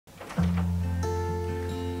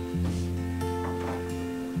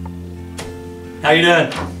How you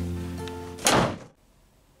doing?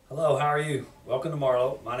 Hello, how are you? Welcome to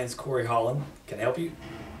Marlowe. My name is Corey Holland. Can I help you?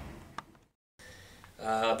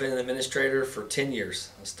 I've been an administrator for 10 years.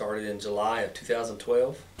 I started in July of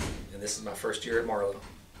 2012, and this is my first year at Marlowe.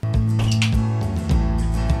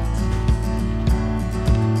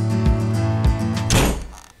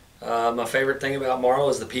 My favorite thing about Marlowe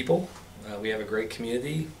is the people. We have a great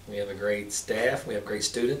community, we have a great staff, we have great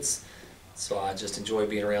students, so I just enjoy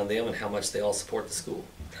being around them and how much they all support the school.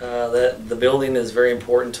 The building is very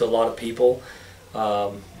important to a lot of people,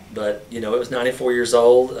 but you know, it was 94 years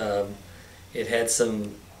old. It had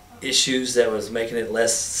some issues that was making it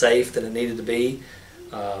less safe than it needed to be.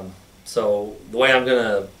 So the way I'm going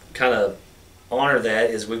to kind of honor that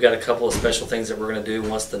is we've got a couple of special things that we're going to do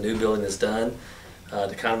once the new building is done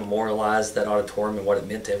to kind of memorialize that auditorium and what it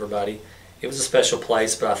meant to everybody. It was a special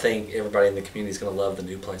place, but I think everybody in the community is going to love the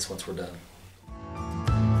new place once we're done.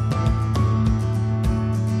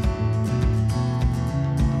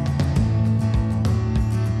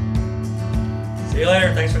 See you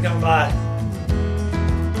later. Thanks for coming by.